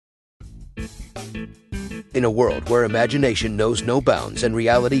In a world where imagination knows no bounds and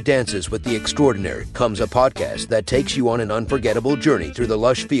reality dances with the extraordinary, comes a podcast that takes you on an unforgettable journey through the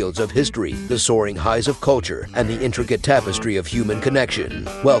lush fields of history, the soaring highs of culture, and the intricate tapestry of human connection.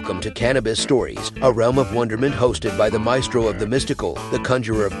 Welcome to Cannabis Stories, a realm of wonderment hosted by the maestro of the mystical, the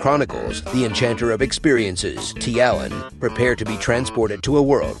conjurer of chronicles, the enchanter of experiences, T. Allen. Prepare to be transported to a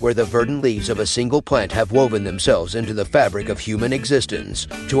world where the verdant leaves of a single plant have woven themselves into the fabric of human existence.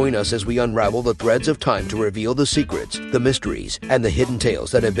 Join us as we unravel the threads of time to reveal the secrets, the mysteries, and the hidden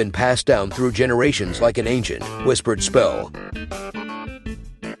tales that have been passed down through generations like an ancient, whispered spell.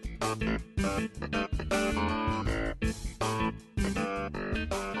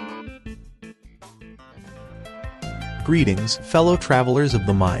 Greetings, fellow travelers of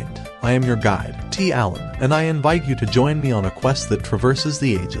the mind. I am your guide, T. Allen, and I invite you to join me on a quest that traverses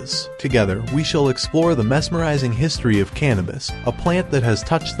the ages. Together, we shall explore the mesmerizing history of cannabis, a plant that has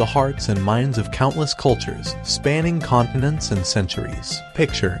touched the hearts and minds of countless cultures, spanning continents and centuries.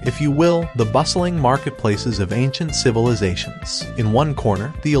 Picture, if you will, the bustling marketplaces of ancient civilizations. In one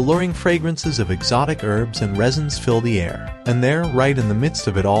corner, the alluring fragrances of exotic herbs and resins fill the air. And there, right in the midst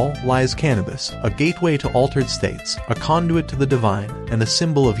of it all, lies cannabis, a gateway to altered states, a conduit to the divine, and a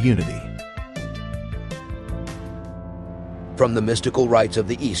symbol of unity. From the mystical rites of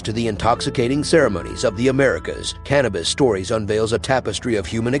the East to the intoxicating ceremonies of the Americas, Cannabis Stories unveils a tapestry of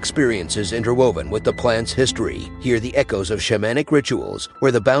human experiences interwoven with the plant's history. Hear the echoes of shamanic rituals,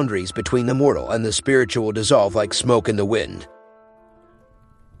 where the boundaries between the mortal and the spiritual dissolve like smoke in the wind.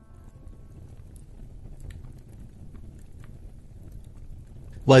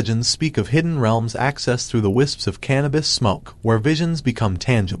 Legends speak of hidden realms accessed through the wisps of cannabis smoke, where visions become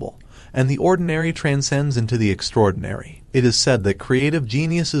tangible, and the ordinary transcends into the extraordinary. It is said that creative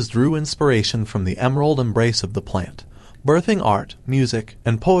geniuses drew inspiration from the emerald embrace of the plant, birthing art, music,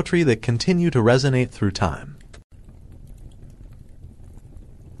 and poetry that continue to resonate through time.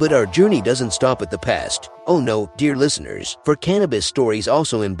 But our journey doesn't stop at the past. Oh no, dear listeners, for Cannabis Stories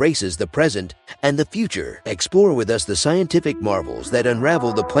also embraces the present and the future. Explore with us the scientific marvels that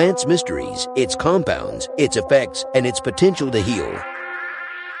unravel the plant's mysteries, its compounds, its effects, and its potential to heal.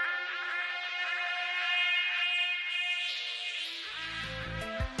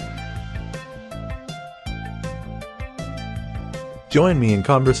 Join me in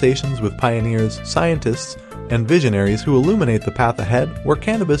conversations with pioneers, scientists, and visionaries who illuminate the path ahead, where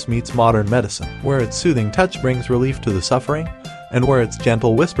cannabis meets modern medicine, where its soothing touch brings relief to the suffering, and where its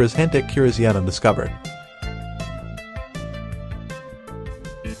gentle whispers hint at cures yet undiscovered.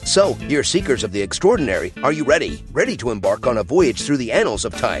 So, dear seekers of the extraordinary, are you ready? Ready to embark on a voyage through the annals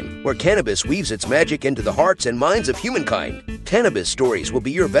of time, where cannabis weaves its magic into the hearts and minds of humankind? Cannabis Stories will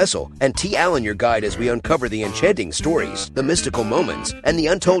be your vessel, and T. Allen your guide as we uncover the enchanting stories, the mystical moments, and the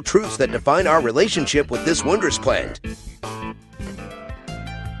untold truths that define our relationship with this wondrous plant.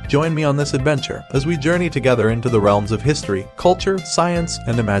 Join me on this adventure as we journey together into the realms of history, culture, science,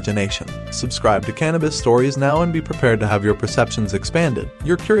 and imagination. Subscribe to Cannabis Stories now and be prepared to have your perceptions expanded,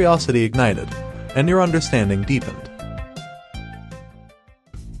 your curiosity ignited, and your understanding deepened.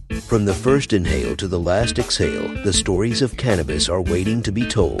 From the first inhale to the last exhale, the stories of cannabis are waiting to be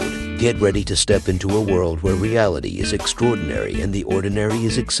told. Get ready to step into a world where reality is extraordinary and the ordinary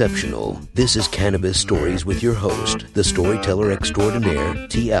is exceptional. This is Cannabis Stories with your host, the storyteller extraordinaire,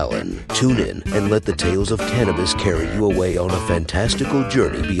 T. Allen. Tune in and let the tales of cannabis carry you away on a fantastical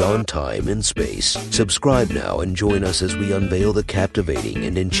journey beyond time and space. Subscribe now and join us as we unveil the captivating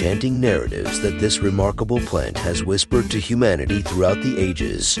and enchanting narratives that this remarkable plant has whispered to humanity throughout the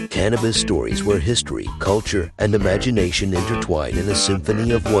ages. Cannabis Stories, where history, culture, and imagination intertwine in a symphony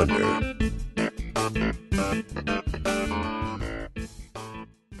of wonder.